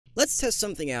Let's test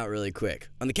something out really quick.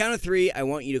 On the count of 3, I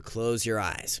want you to close your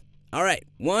eyes. All right,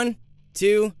 1,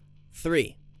 2,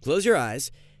 3. Close your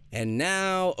eyes, and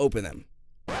now open them.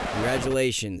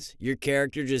 Congratulations, your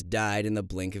character just died in the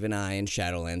blink of an eye in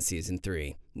Shadowlands Season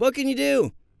 3. What can you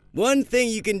do? One thing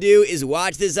you can do is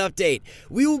watch this update.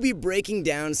 We will be breaking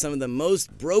down some of the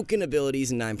most broken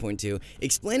abilities in 9.2,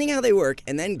 explaining how they work,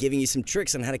 and then giving you some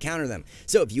tricks on how to counter them.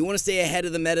 So if you want to stay ahead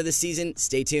of the meta this season,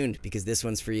 stay tuned, because this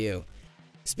one's for you.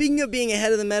 Speaking of being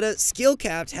ahead of the meta,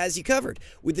 Skillcapped has you covered.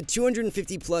 With the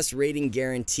 250 plus rating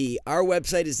guarantee, our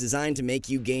website is designed to make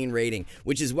you gain rating,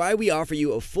 which is why we offer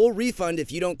you a full refund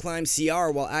if you don't climb CR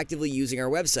while actively using our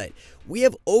website. We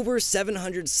have over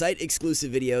 700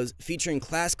 site-exclusive videos featuring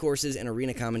class courses and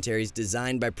arena commentaries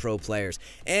designed by pro players.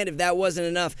 And if that wasn't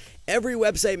enough, every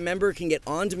website member can get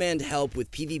on-demand help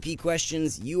with PvP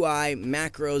questions, UI,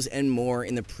 macros, and more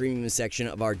in the premium section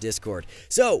of our Discord.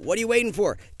 So, what are you waiting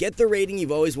for? Get the rating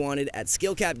you've always wanted at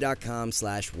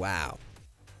skillcap.com/wow.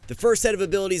 The first set of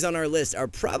abilities on our list are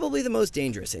probably the most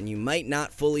dangerous, and you might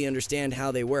not fully understand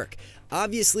how they work.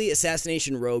 Obviously,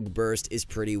 Assassination Rogue Burst is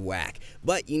pretty whack,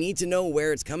 but you need to know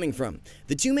where it's coming from.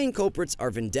 The two main culprits are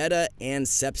Vendetta and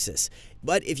Sepsis,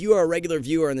 but if you are a regular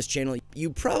viewer on this channel, you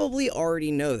probably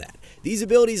already know that. These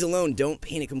abilities alone don't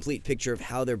paint a complete picture of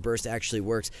how their burst actually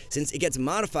works, since it gets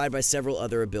modified by several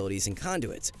other abilities and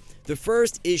conduits. The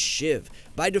first is Shiv.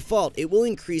 By default, it will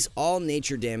increase all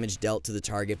nature damage dealt to the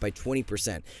target by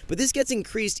 20%, but this gets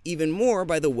increased even more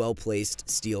by the well-placed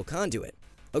steel conduit.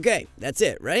 Okay, that's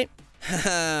it, right?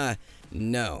 Haha,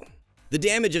 no. The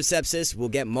damage of Sepsis will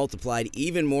get multiplied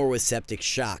even more with Septic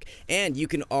Shock, and you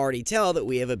can already tell that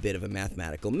we have a bit of a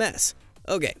mathematical mess.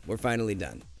 Okay, we're finally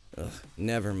done. Ugh,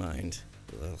 never mind.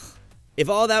 Ugh. If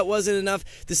all that wasn't enough,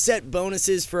 the set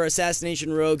bonuses for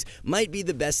Assassination Rogues might be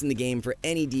the best in the game for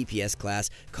any DPS class,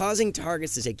 causing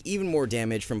targets to take even more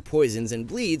damage from poisons and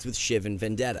bleeds with Shiv and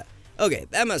Vendetta. Okay,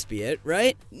 that must be it,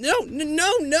 right? No,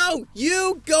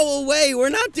 you go away, we're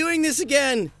not doing this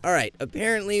again! Alright,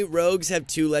 apparently rogues have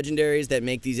 2 legendaries that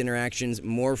make these interactions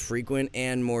more frequent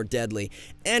and more deadly.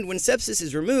 And when Sepsis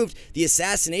is removed, the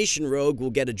Assassination Rogue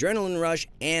will get Adrenaline Rush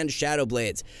and Shadow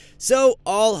Blades. So,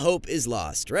 all hope is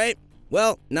lost, right?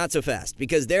 Well, not so fast,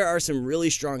 because there are some really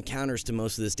strong counters to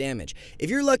most of this damage. If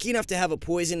you're lucky enough to have a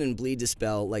poison and bleed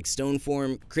dispel like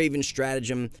Stoneform, Craven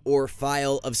Stratagem, or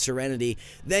Phial of Serenity,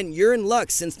 then you're in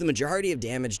luck since the majority of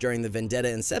damage during the Vendetta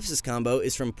and Sepsis combo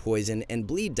is from poison and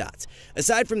bleed dots.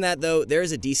 Aside from that though, there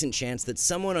is a decent chance that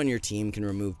someone on your team can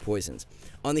remove poisons.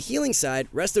 On the healing side,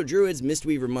 Resto Druids,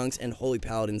 Mistweaver Monks, and Holy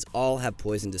Paladins all have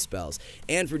poison dispels.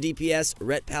 And for DPS,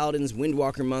 Ret Paladins,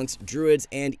 Windwalker Monks, Druids,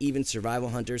 and even Survival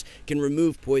Hunters can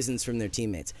remove poisons from their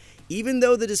teammates. Even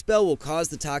though the dispel will cause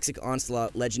the Toxic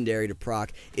Onslaught legendary to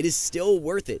proc, it is still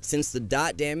worth it since the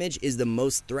dot damage is the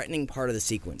most threatening part of the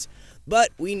sequence.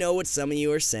 But we know what some of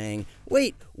you are saying,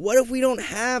 wait, what if we don't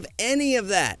have any of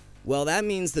that? Well, that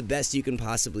means the best you can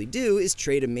possibly do is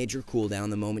trade a major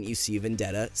cooldown the moment you see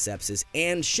Vendetta, Sepsis,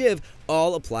 and Shiv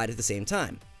all applied at the same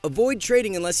time. Avoid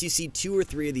trading unless you see 2 or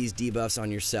 3 of these debuffs on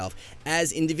yourself,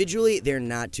 as individually they're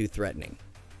not too threatening.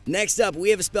 Next up,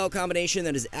 we have a spell combination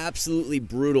that is absolutely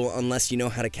brutal unless you know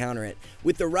how to counter it.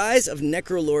 With the rise of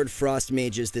Necrolord Frost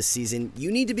Mages this season,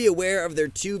 you need to be aware of their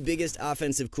 2 biggest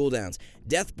offensive cooldowns,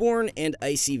 Deathborne and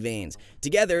Icy Veins.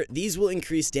 Together, these will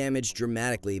increase damage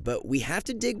dramatically, but we have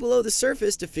to dig below the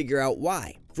surface to figure out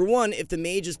why. For one, if the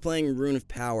mage is playing Rune of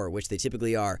Power, which they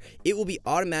typically are, it will be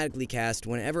automatically cast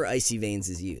whenever Icy Veins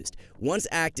is used. Once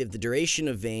active, the duration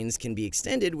of Veins can be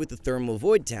extended with the Thermal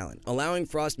Void talent, allowing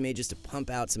Frost Mages to pump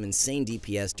out some insane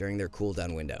DPS during their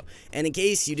cooldown window. And in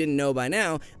case you didn't know by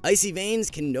now, Icy Veins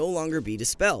can no longer be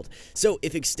dispelled. So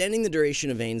if extending the duration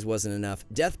of Veins wasn't enough,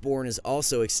 Deathborne is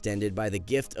also extended by the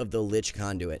gift of the Lich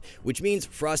Conduit, which means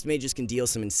Frost Mages can deal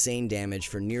some insane damage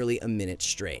for nearly a minute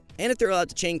straight. And if they're allowed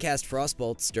to chain cast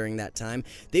Frostbolts during that time,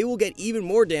 they will get even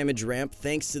more damage ramp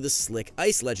thanks to the Slick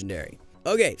Ice legendary.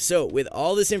 Okay, so with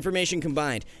all this information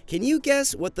combined, can you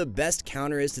guess what the best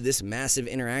counter is to this massive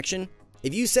interaction?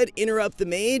 If you said interrupt the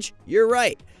mage, you're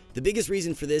right. The biggest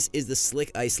reason for this is the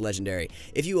Slick Ice legendary.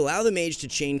 If you allow the mage to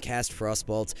chain cast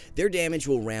Frostbolts, their damage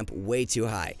will ramp way too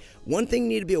high. One thing you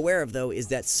need to be aware of though is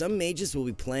that some mages will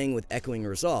be playing with Echoing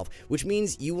Resolve, which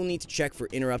means you will need to check for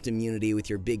interrupt immunity with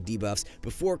your big debuffs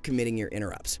before committing your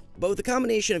interrupts. But with a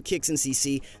combination of kicks and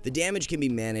CC, the damage can be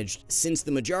managed since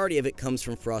the majority of it comes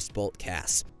from Frostbolt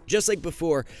casts. Just like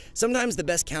before, sometimes the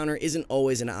best counter isn't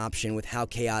always an option with how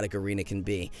chaotic Arena can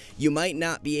be. You might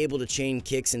not be able to chain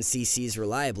kicks and CCs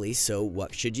reliably, so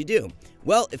what should you do?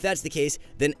 Well, if that's the case,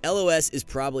 then LOS is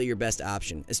probably your best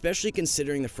option, especially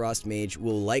considering the Frost Mage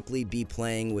will likely be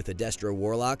playing with a Destro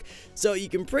Warlock, so you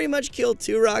can pretty much kill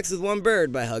 2 rocks with 1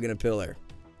 bird by hugging a pillar.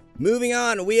 Moving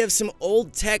on, we have some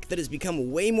old tech that has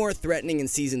become way more threatening in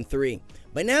Season 3.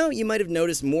 By now, you might have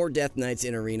noticed more Death Knights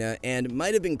in Arena and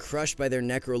might have been crushed by their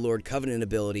Necrolord Covenant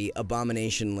ability,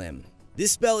 Abomination Limb.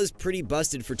 This spell is pretty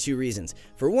busted for 2 reasons.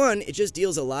 For one, it just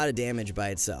deals a lot of damage by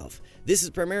itself. This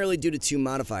is primarily due to 2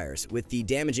 modifiers, with the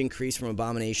damage increase from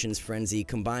Abomination's Frenzy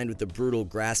combined with the brutal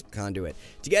Grasp conduit.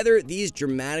 Together, these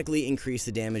dramatically increase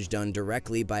the damage done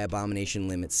directly by Abomination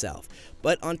Limb itself.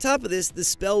 But on top of this, the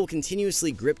spell will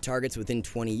continuously grip targets within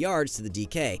 20 yards to the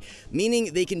DK,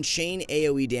 meaning they can chain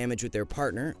AoE damage with their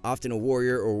partner, often a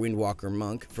warrior or windwalker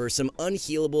monk, for some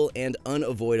unhealable and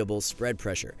unavoidable spread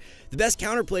pressure. The best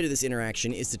counterplay to this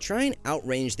interaction is to try and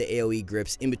outrange the AoE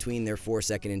grips in between their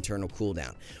 4-second internal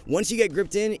cooldown. Once you get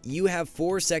gripped in, you have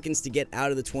 4 seconds to get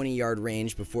out of the 20-yard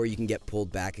range before you can get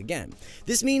pulled back again.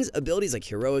 This means abilities like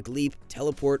Heroic Leap,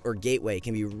 Teleport, or Gateway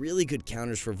can be really good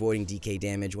counters for avoiding DK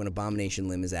damage when Abomination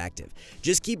Limb is active.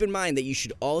 Just keep in mind that you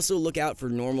should also look out for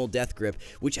normal Death Grip,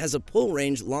 which has a pull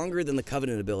range longer than the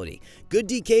Covenant ability. Good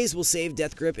DKs will save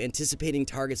Death Grip, anticipating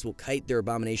targets will kite their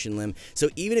Abomination Limb, so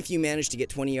even if you manage to get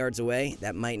 20 yards away,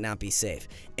 that might not be safe.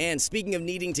 And speaking of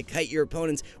needing to kite your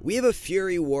opponents, we have a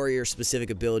Fury Warrior specific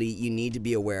ability you need to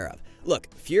be aware of.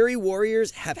 Look, Fury Warriors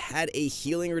have had a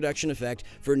healing reduction effect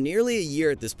for nearly a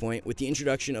year at this point with the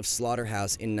introduction of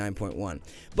Slaughterhouse in 9.1.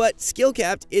 But skill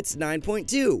capped, it's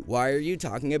 9.2. Why are you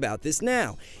talking about this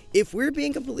now? If we're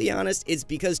being completely honest, it's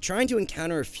because trying to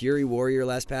encounter a Fury Warrior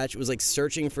last patch was like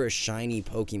searching for a shiny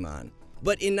Pokemon.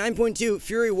 But in 9.2,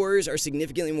 Fury Warriors are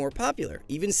significantly more popular,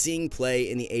 even seeing play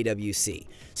in the AWC.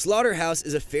 Slaughterhouse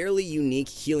is a fairly unique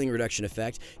healing reduction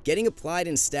effect, getting applied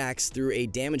in stacks through a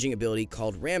damaging ability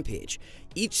called Rampage.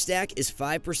 Each stack is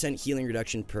 5% healing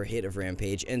reduction per hit of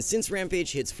Rampage, and since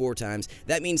Rampage hits 4 times,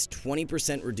 that means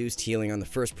 20% reduced healing on the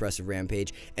first press of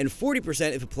Rampage, and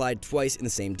 40% if applied twice in the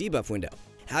same debuff window.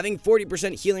 Having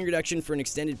 40% healing reduction for an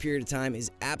extended period of time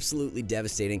is absolutely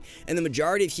devastating, and the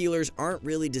majority of healers aren't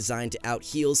really designed to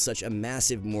out-heal such a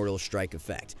massive Mortal Strike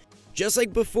effect. Just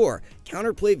like before,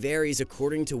 counterplay varies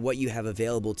according to what you have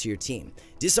available to your team.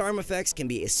 Disarm effects can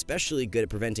be especially good at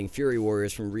preventing Fury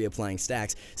Warriors from reapplying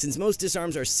stacks, since most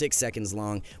disarms are 6 seconds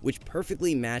long, which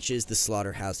perfectly matches the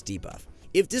Slaughterhouse debuff.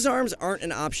 If disarms aren't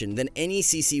an option, then any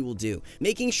CC will do,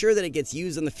 making sure that it gets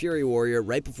used on the Fury Warrior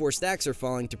right before stacks are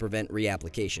falling to prevent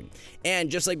reapplication.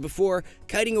 And just like before,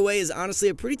 kiting away is honestly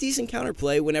a pretty decent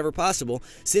counterplay whenever possible,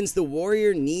 since the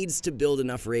warrior needs to build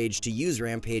enough rage to use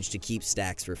Rampage to keep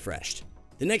stacks refreshed.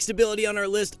 The next ability on our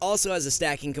list also has a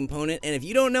stacking component, and if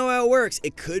you don't know how it works,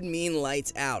 it could mean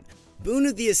lights out. Boon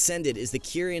of the Ascended is the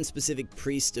Kyrian-specific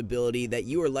priest ability that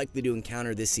you are likely to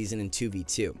encounter this season in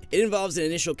 2v2. It involves an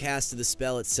initial cast of the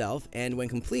spell itself, and when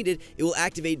completed, it will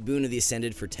activate Boon of the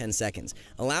Ascended for 10 seconds,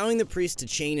 allowing the priest to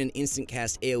chain an instant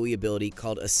cast AoE ability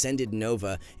called Ascended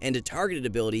Nova and a targeted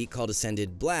ability called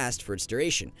Ascended Blast for its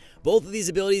duration. Both of these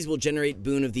abilities will generate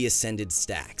Boon of the Ascended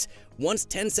stacks. Once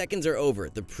 10 seconds are over,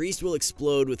 the priest will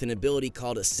explode with an ability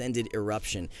called Ascended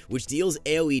Eruption, which deals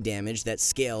AoE damage that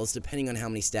scales depending on how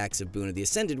many stacks of Boon of the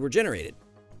Ascended were generated.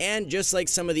 And just like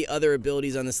some of the other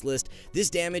abilities on this list,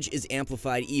 this damage is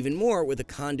amplified even more with a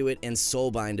Conduit and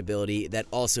Soulbind ability that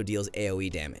also deals AoE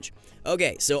damage.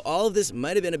 Okay, so all of this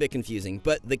might have been a bit confusing,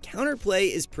 but the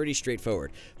counterplay is pretty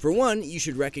straightforward. For one, you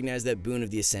should recognize that Boon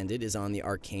of the Ascended is on the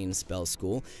Arcane spell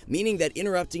school, meaning that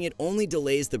interrupting it only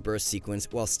delays the burst sequence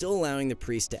while still allowing the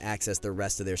priest to access the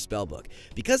rest of their spellbook.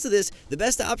 Because of this, the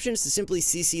best option is to simply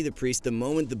CC the priest the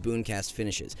moment the boon cast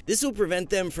finishes. This will prevent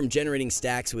them from generating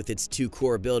stacks with its 2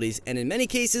 core abilities, and in many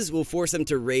cases will force them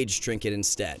to Rage Trinket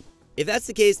instead. If that's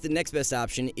the case, the next best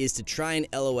option is to try and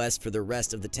LOS for the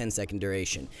rest of the 10-second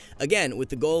duration, again with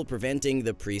the goal of preventing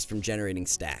the priest from generating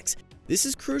stacks. This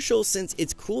is crucial since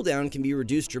its cooldown can be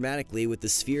reduced dramatically with the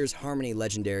Sphere's Harmony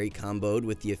legendary comboed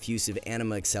with the Effusive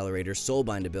Anima Accelerator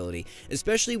Soulbind ability,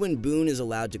 especially when Boon is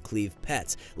allowed to cleave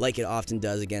pets, like it often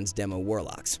does against Demo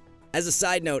Warlocks. As a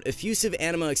side note, Effusive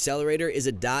Anima Accelerator is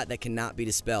a dot that cannot be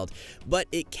dispelled, but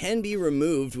it can be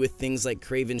removed with things like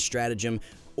Craven's Stratagem,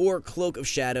 or Cloak of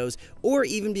Shadows, or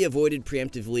even be avoided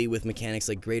preemptively with mechanics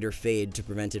like Greater Fade to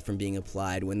prevent it from being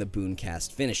applied when the boon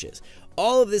cast finishes.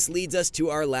 All of this leads us to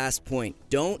our last point.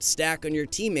 Don't stack on your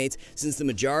teammates, since the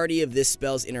majority of this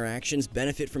spell's interactions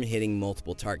benefit from hitting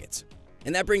multiple targets.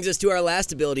 And that brings us to our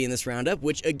last ability in this roundup,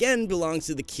 which again belongs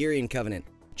to the Kyrian Covenant.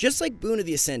 Just like Boon of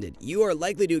the Ascended, you are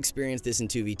likely to experience this in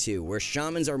 2v2, where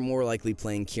shamans are more likely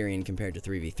playing Kyrian compared to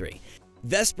 3v3.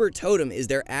 Vesper Totem is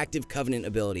their active Covenant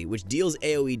ability, which deals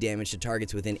AoE damage to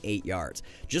targets within 8 yards.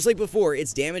 Just like before,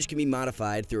 its damage can be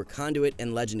modified through a Conduit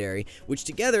and Legendary, which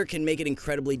together can make it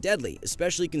incredibly deadly,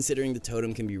 especially considering the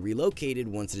totem can be relocated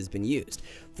once it has been used.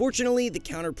 Fortunately, the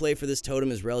counterplay for this totem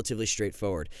is relatively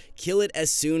straightforward. Kill it as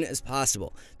soon as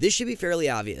possible. This should be fairly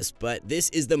obvious, but this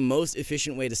is the most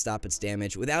efficient way to stop its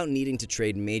damage without needing to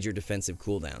trade major defensive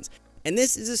cooldowns. And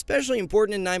this is especially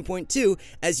important in 9.2,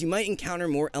 as you might encounter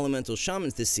more elemental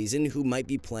shamans this season who might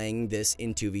be playing this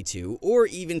in 2v2 or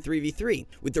even 3v3.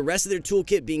 With the rest of their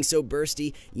toolkit being so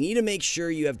bursty, you need to make sure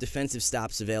you have defensive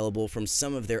stops available from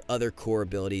some of their other core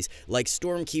abilities like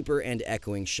Stormkeeper and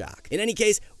Echoing Shock. In any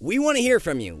case, we want to hear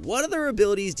from you. What other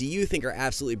abilities do you think are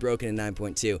absolutely broken in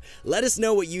 9.2? Let us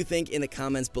know what you think in the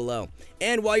comments below.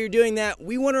 And while you're doing that,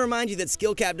 we want to remind you that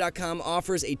skillcap.com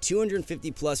offers a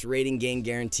 250 plus rating gain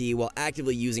guarantee while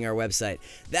actively using our website.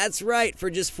 That's right, for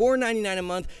just $4.99 a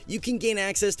month, you can gain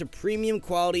access to premium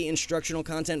quality instructional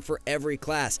content for every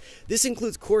class. This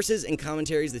includes courses and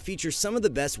commentaries that feature some of the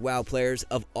best WoW players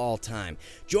of all time.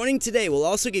 Joining today will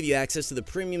also give you access to the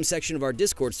premium section of our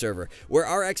Discord server, where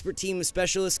our expert team of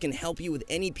specialists can help you with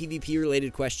any PvP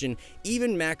related question,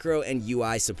 even macro and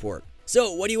UI support.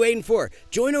 So, what are you waiting for?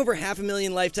 Join over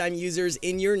 500,000 lifetime users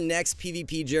in your next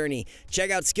PvP journey. Check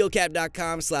out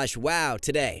skillcap.com/wow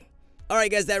today. Alright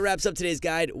guys, that wraps up today's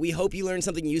guide. We hope you learned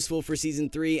something useful for Season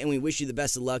 3, and we wish you the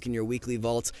best of luck in your weekly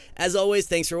vaults. As always,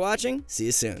 thanks for watching. See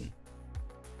you soon.